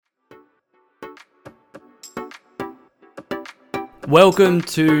Welcome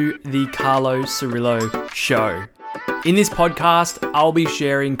to the Carlo Cirillo Show. In this podcast, I'll be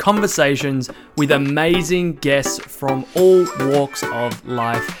sharing conversations with amazing guests from all walks of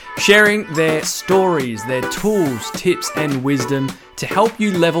life, sharing their stories, their tools, tips, and wisdom to help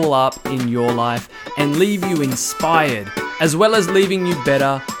you level up in your life and leave you inspired, as well as leaving you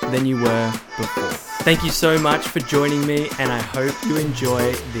better than you were before. Thank you so much for joining me, and I hope you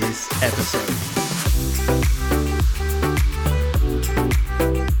enjoy this episode.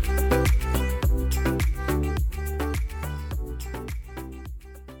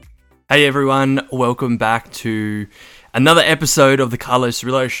 Hey everyone, welcome back to another episode of the Carlo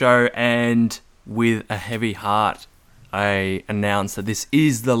Cirillo Show, and with a heavy heart, I announce that this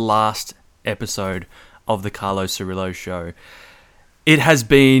is the last episode of the Carlo Cirillo Show. It has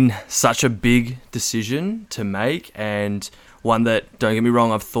been such a big decision to make, and one that, don't get me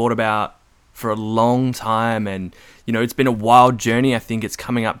wrong, I've thought about for a long time, and you know, it's been a wild journey. I think it's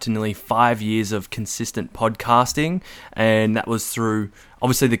coming up to nearly 5 years of consistent podcasting, and that was through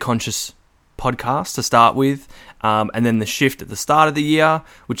obviously the Conscious podcast to start with, and then the shift at the start of the year,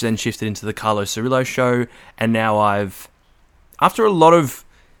 which then shifted into the Carlo Cirillo Show, and now after a lot of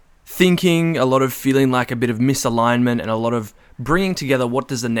thinking, a lot of feeling like a bit of misalignment, and a lot of bringing together what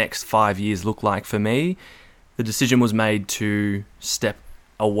does the next 5 years look like for me, the decision was made to step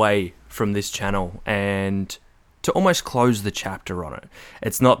away from this channel and to almost close the chapter on it.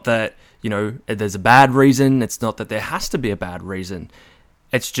 It's not that, you know, there's a bad reason. It's not that there has to be a bad reason.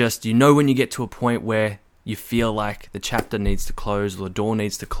 It's just, you know, when you get to a point where you feel like the chapter needs to close or the door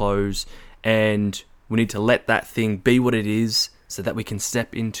needs to close, and we need to let that thing be what it is so that we can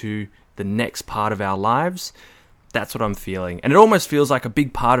step into the next part of our lives. That's what I'm feeling. And it almost feels like a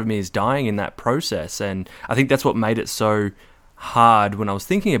big part of me is dying in that process. And I think that's what made it so hard when I was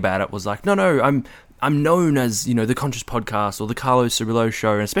thinking about it, was like, no, I'm known as, you know, the Conscious Podcast or the Carlo Cirillo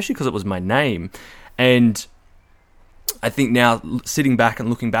Show, and especially because it was my name. And I think now, sitting back and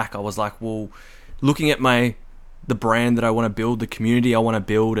looking back, I was like, well, looking at the brand that I want to build, the community I want to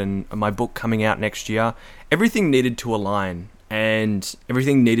build, and my book coming out next year, everything needed to align, and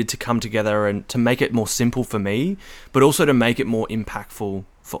everything needed to come together, and to make it more simple for me, but also to make it more impactful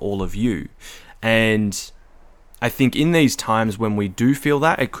for all of you. And I think in these times when we do feel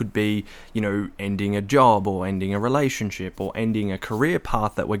that, it could be, you know, ending a job or ending a relationship or ending a career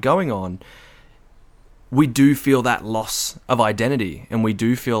path that we're going on, we do feel that loss of identity, and we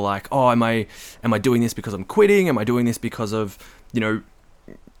do feel like, oh, am I doing this because I'm quitting? Am I doing this because of, you know,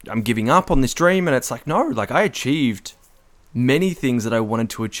 I'm giving up on this dream? And it's like, no, like I achieved many things that I wanted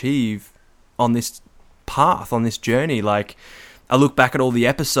to achieve on this path, on this journey. Like, I look back at all the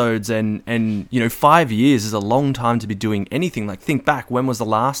episodes, and you know, 5 years is a long time to be doing anything. Like, think back, when was the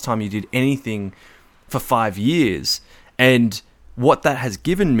last time you did anything for 5 years? And what that has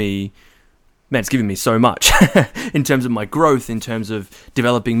given me, man, it's given me so much in terms of my growth, in terms of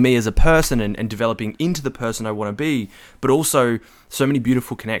developing me as a person, and developing into the person I want to be, but also so many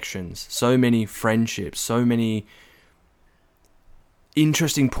beautiful connections, so many friendships, so many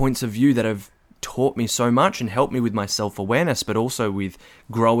interesting points of view that have taught me so much and helped me with my self-awareness, but also with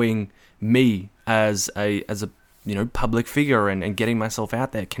growing me as a you know, public figure, and getting myself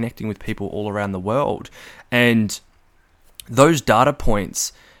out there, connecting with people all around the world. And those data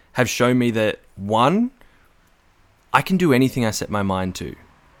points have shown me that, one, I can do anything I set my mind to.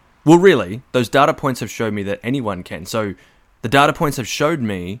 Well, really, those data points have shown me that anyone can. So the data points have showed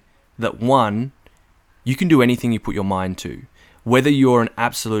me that, one, you can do anything you put your mind to. Whether you're an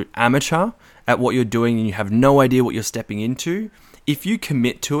absolute amateur at what you're doing and you have no idea what you're stepping into, if you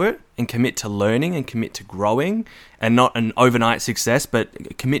commit to it and commit to learning and commit to growing, and not an overnight success,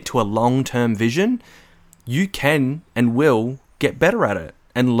 but commit to a long-term vision, you can and will get better at it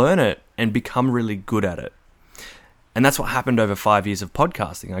and learn it and become really good at it. And that's what happened over 5 years of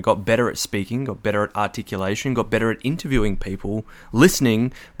podcasting. I got better at speaking, got better at articulation, got better at interviewing people,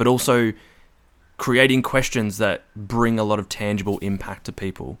 listening, but also creating questions that bring a lot of tangible impact to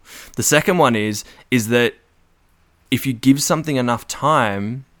people. The second one is that if you give something enough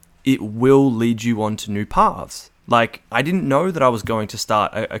time, it will lead you on to new paths. Like, I didn't know that I was going to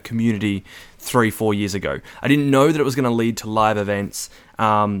start a community 3-4 years ago. I didn't know that it was going to lead to live events,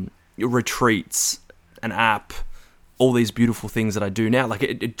 retreats, an app, all these beautiful things that I do now. Like,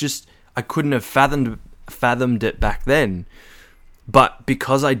 it just, I couldn't have fathomed it back then. But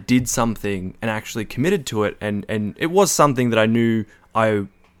because I did something and actually committed to it, and it was something that I knew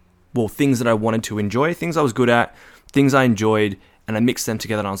things that I wanted to enjoy, things I was good at, things I enjoyed, and I mixed them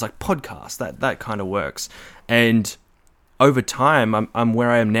together, and I was like, podcast, that kind of works. And over time, I'm where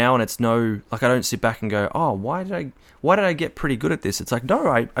I am now, and it's no, like, I don't sit back and go, oh, why did I get pretty good at this? It's like, no,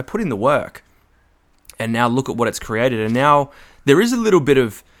 I put in the work, and now look at what it's created. And now there is a little bit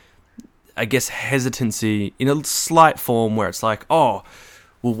of, I guess, hesitancy in a slight form where it's like, oh,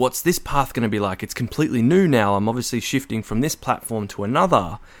 well, what's this path going to be like? It's completely new now. I'm obviously shifting from this platform to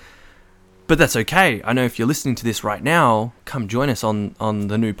another. But that's okay. I know if you're listening to this right now, come join us on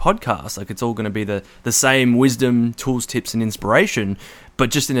the new podcast. Like, it's all going to be the same wisdom, tools, tips, and inspiration, but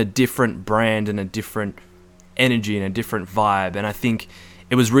just in a different brand and a different energy and a different vibe. And I think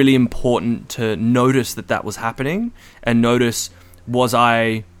it was really important to notice that was happening and notice, was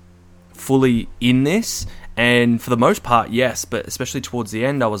I fully in this? And for the most part, yes, but especially towards the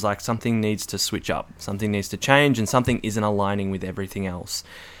end, I was like, something needs to switch up, something needs to change, and something isn't aligning with everything else.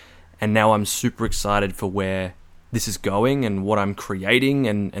 And now I'm super excited for where this is going and what I'm creating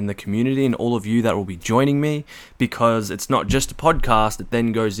and the community and all of you that will be joining me, because it's not just a podcast. It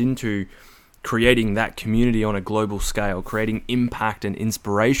then goes into creating that community on a global scale, creating impact and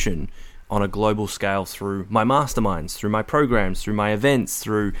inspiration on a global scale through my masterminds, through my programs, through my events,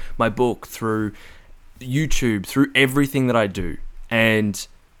 through my book, through YouTube, through everything that I do. And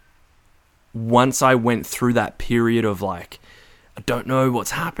once I went through that period of like, I don't know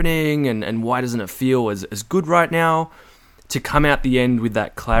what's happening and why doesn't it feel as good right now, to come out the end with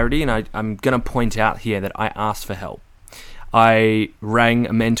that clarity. And I'm going to point out here that I asked for help. I rang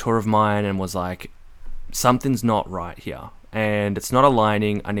a mentor of mine and was like, something's not right here and it's not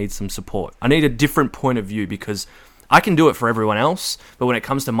aligning. I need some support. I need a different point of view, because I can do it for everyone else, but when it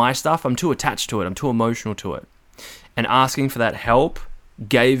comes to my stuff, I'm too attached to it. I'm too emotional to it. And asking for that help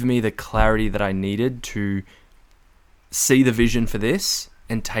gave me the clarity that I needed to see the vision for this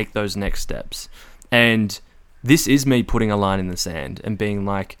and take those next steps. And this is me putting a line in the sand and being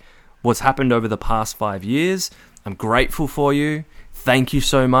like, what's happened over the past 5 years, I'm grateful for you. Thank you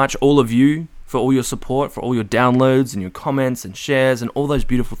so much, all of you, for all your support, for all your downloads and your comments and shares and all those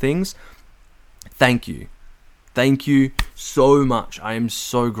beautiful things. Thank you. Thank you so much. I am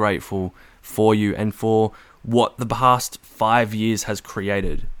so grateful for you and for what the past 5 years has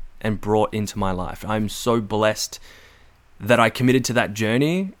created and brought into my life. I'm so blessed that I committed to that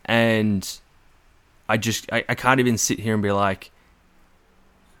journey, and I can't even sit here and be like,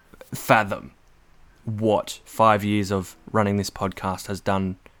 fathom what 5 years of running this podcast has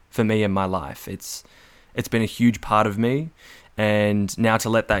done for me in my life. It's been a huge part of me, and now to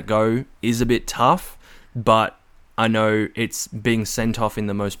let that go is a bit tough, but I know it's being sent off in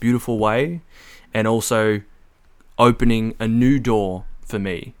the most beautiful way, and also opening a new door for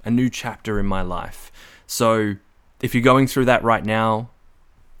me, a new chapter in my life. So if you're going through that right now,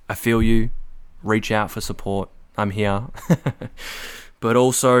 I feel you. Reach out for support. I'm here. But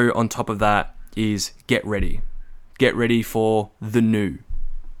also on top of that is get ready. Get ready for the new.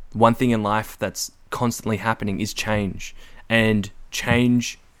 One thing in life that's constantly happening is change. And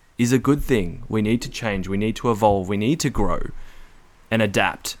change is a good thing. We need to change. We need to evolve. We need to grow and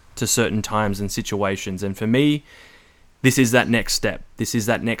adapt to certain times and situations. And for me, this is that next step. This is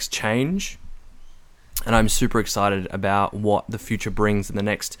that next change. And I'm super excited about what the future brings in the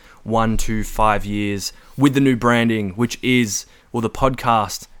next 1 to 5 years with the new branding, which is, well, the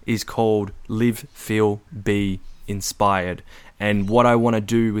podcast is called Live, Feel, Be Inspired. And what I want to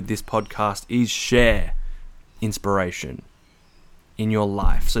do with this podcast is share inspiration in your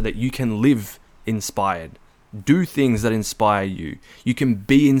life so that you can live inspired. Do things that inspire you. You can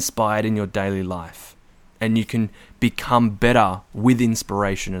be inspired in your daily life, and you can become better with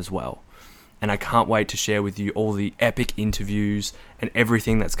inspiration as well. And I can't wait to share with you all the epic interviews and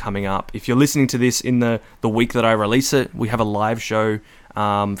everything that's coming up. If you're listening to this in the week that I release it, we have a live show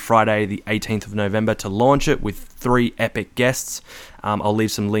Friday the 18th of November to launch it with 3 epic guests. I'll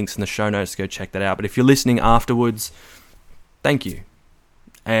leave some links in the show notes to go check that out. But if you're listening afterwards, thank you.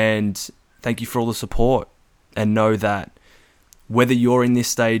 And thank you for all the support. And know that whether you're in this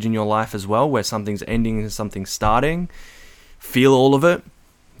stage in your life as well, where something's ending and something's starting, feel all of it,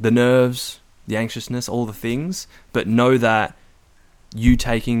 the nerves, the anxiousness, all the things, but know that you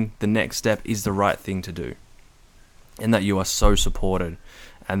taking the next step is the right thing to do, and that you are so supported,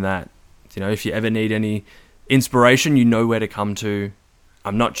 and that, you know, if you ever need any inspiration, you know where to come to.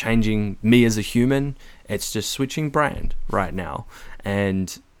 I'm not changing me as a human, it's just switching brand right now,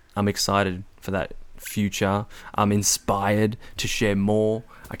 and I'm excited for that future. I'm inspired to share more.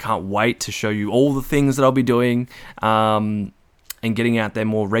 I can't wait to show you all the things that I'll be doing, and getting out there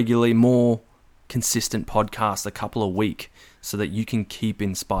more regularly, more consistent podcasts, a couple a week, so that you can keep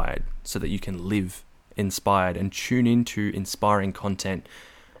inspired, so that you can live inspired and tune into inspiring content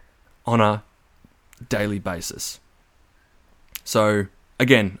on a daily basis. So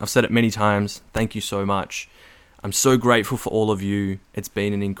again, I've said it many times. Thank you so much. I'm so grateful for all of you. It's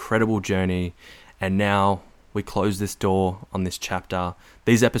been an incredible journey. And now we close this door on this chapter.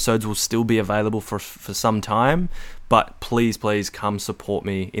 These episodes will still be available for some time, but please come support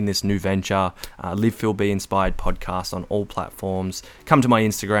me in this new venture. Live, Feel, Be Inspired podcast on all platforms. Come to my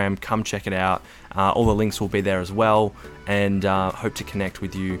Instagram, come check it out. All the links will be there as well, and hope to connect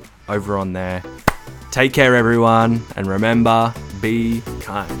with you over on there. Take care, everyone, and remember, be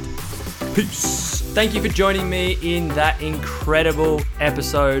kind. Peace. Thank you for joining me in that incredible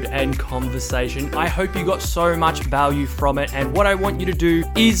episode and conversation. I hope you got so much value from it, and what I want you to do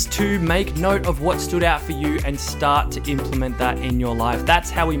is to make note of what stood out for you and start to implement that in your life. That's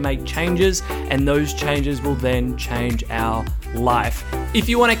how we make changes, and those changes will then change our life. If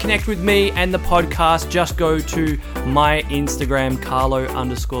you want to connect with me and the podcast, just go to my Instagram,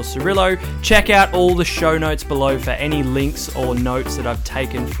 Carlo_Cirillo. Check out all the show notes below for any links or notes that I've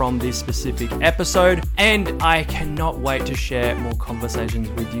taken from this specific episode. And I cannot wait to share more conversations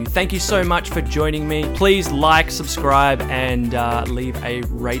with you. Thank you so much for joining me. Please like, subscribe, and leave a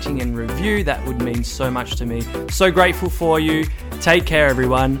rating and review. That would mean so much to me. So grateful for you. Take care,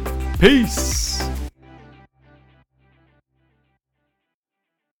 everyone. Peace.